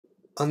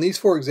On these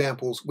four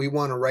examples, we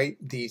want to write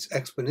these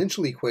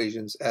exponential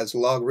equations as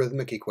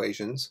logarithmic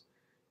equations.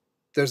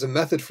 There's a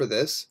method for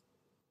this.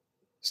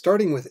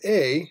 Starting with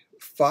A,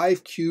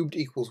 5 cubed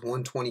equals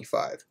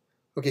 125.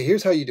 Okay,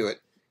 here's how you do it.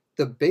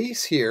 The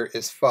base here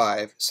is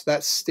 5, so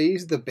that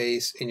stays the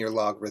base in your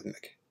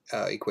logarithmic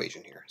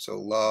equation here. So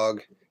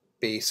log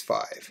base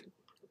 5.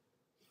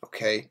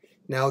 Okay,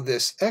 now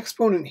this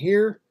exponent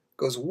here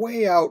goes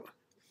way out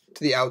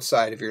to the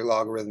outside of your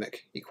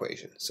logarithmic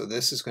equation. So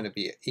this is going to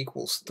be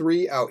equals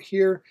 3 out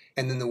here,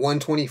 and then the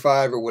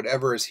 125 or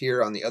whatever is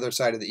here on the other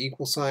side of the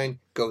equal sign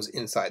goes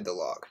inside the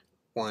log,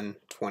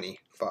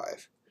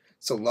 125.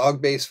 So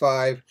log base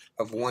 5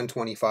 of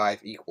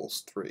 125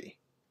 equals 3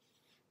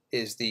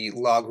 is the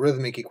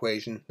logarithmic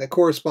equation that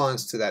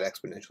corresponds to that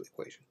exponential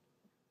equation.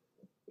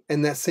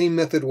 And that same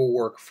method will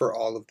work for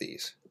all of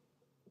these.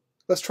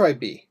 Let's try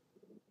B.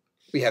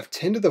 We have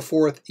 10 to the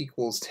 4th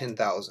equals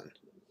 10,000.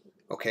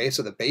 Okay,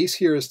 so the base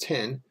here is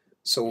 10,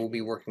 so we'll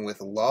be working with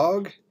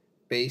log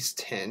base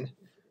 10.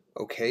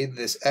 Okay,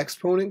 this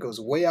exponent goes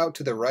way out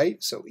to the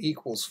right, so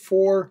equals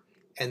 4,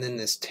 and then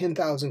this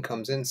 10,000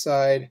 comes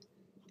inside,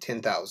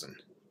 10,000.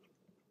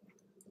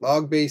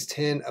 Log base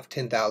 10 of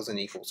 10,000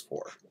 equals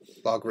 4,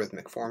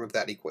 logarithmic form of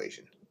that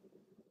equation.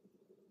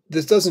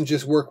 This doesn't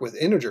just work with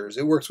integers,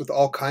 it works with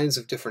all kinds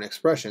of different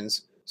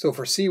expressions. So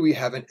for C, we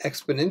have an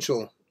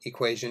exponential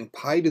equation,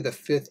 pi to the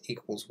 5th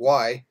equals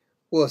y.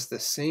 Well, it's the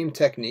same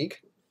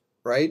technique,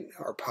 right?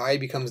 Our pi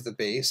becomes the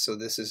base, so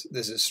this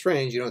is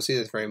strange, you don't see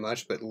this very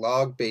much, but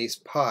log base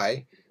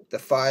pi, the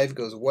 5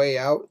 goes way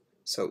out,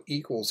 so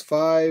equals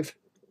 5,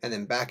 and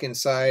then back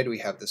inside we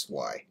have this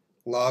y.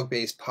 Log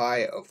base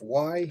pi of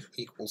y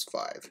equals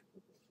 5.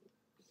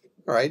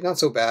 Alright, not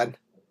so bad.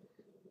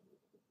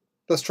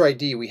 Let's try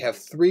D. We have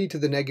 3 to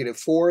the negative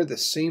 4. The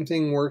same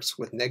thing works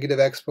with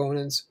negative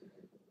exponents.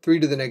 3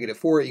 to the negative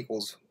 4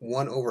 equals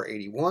 1 over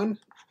 81.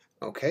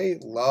 Okay,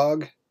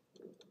 log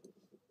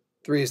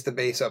 3 is the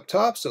base up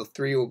top, so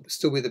 3 will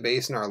still be the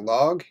base in our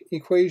log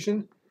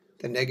equation.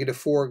 The negative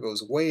 4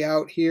 goes way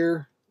out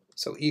here,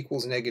 so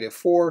equals negative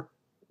 4.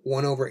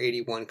 1 over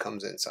 81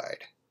 comes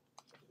inside.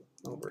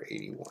 Over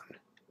 81.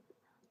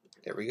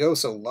 There we go,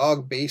 so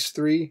log base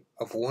 3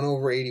 of 1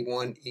 over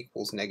 81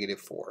 equals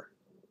negative 4.